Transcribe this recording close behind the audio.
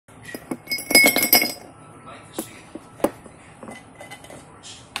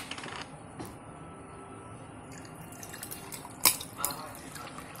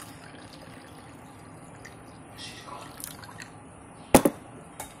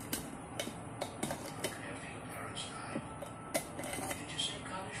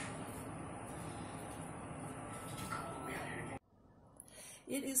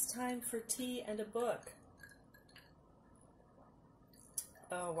is time for tea and a book.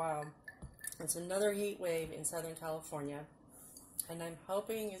 Oh wow, it's another heat wave in Southern California, and I'm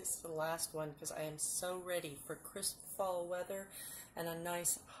hoping it's the last one because I am so ready for crisp fall weather and a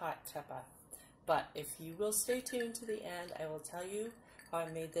nice hot cuppa. But if you will stay tuned to the end, I will tell you how I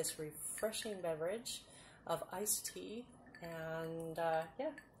made this refreshing beverage of iced tea. And yeah,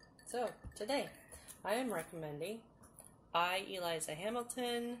 so today I am recommending Eliza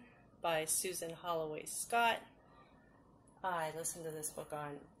Hamilton by Susan Holloway Scott. I listened to this book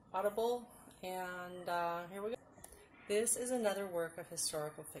on Audible, and here we go. This is another work of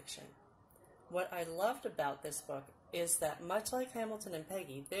historical fiction. What I loved about this book is that, much like Hamilton and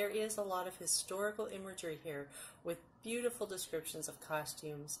Peggy, there is a lot of historical imagery here with beautiful descriptions of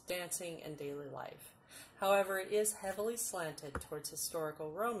costumes, dancing, and daily life. However, it is heavily slanted towards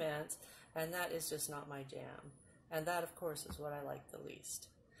historical romance, and that is just not my jam. And that, of course, is what I like the least.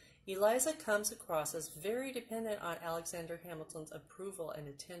 Eliza comes across as very dependent on Alexander Hamilton's approval and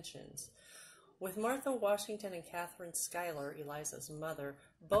attentions. With Martha Washington and Catherine Schuyler, Eliza's mother,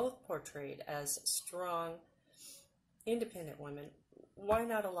 both portrayed as strong, independent women, why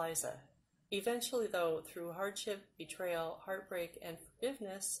not Eliza? Eventually, though, through hardship, betrayal, heartbreak, and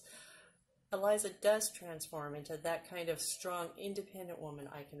forgiveness, Eliza does transform into that kind of strong, independent woman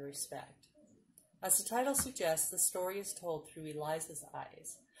I can respect. As the title suggests, the story is told through Eliza's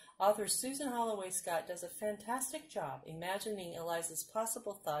eyes. Author Susan Holloway Scott does a fantastic job imagining Eliza's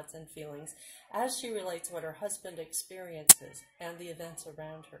possible thoughts and feelings as she relates what her husband experiences and the events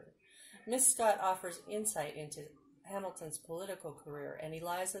around her. Miss Scott offers insight into Hamilton's political career and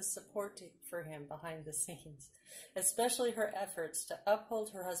Eliza's support for him behind the scenes, especially her efforts to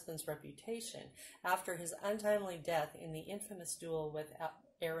uphold her husband's reputation after his untimely death in the infamous duel with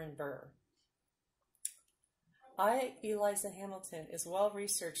Aaron Burr. Eliza Hamilton is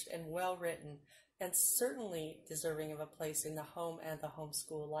well-researched and well-written, and certainly deserving of a place in the home and the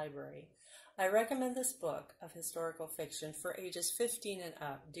homeschool library. I recommend this book of historical fiction for ages 15 and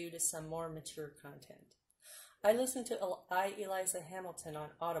up due to some more mature content. I listened to Eliza Hamilton on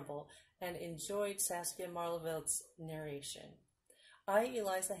Audible and enjoyed Saskia Marlevelde's narration.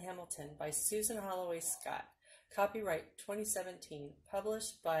 Eliza Hamilton by Susan Holloway Scott, copyright 2017,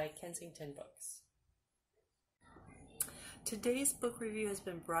 published by Kensington Books. Today's book review has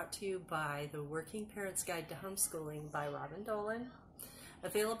been brought to you by The Working Parent's Guide to Homeschooling by Robin Dolan,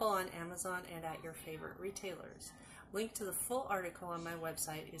 available on Amazon and at your favorite retailers. Link to the full article on my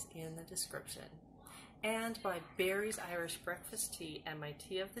website is in the description. And by Barry's Irish Breakfast Tea and my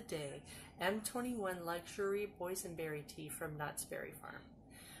tea of the day, M21 Luxury Boysenberry Tea from Knott.s Farm.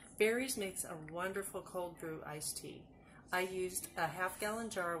 Barry's makes a wonderful cold brew iced tea. I used a half-gallon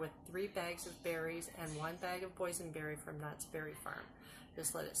jar with 3 bags of berries and 1 bag of boysenberry from Knott.s Farm.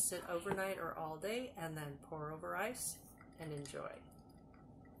 Just let it sit overnight or all day and then pour over ice and enjoy.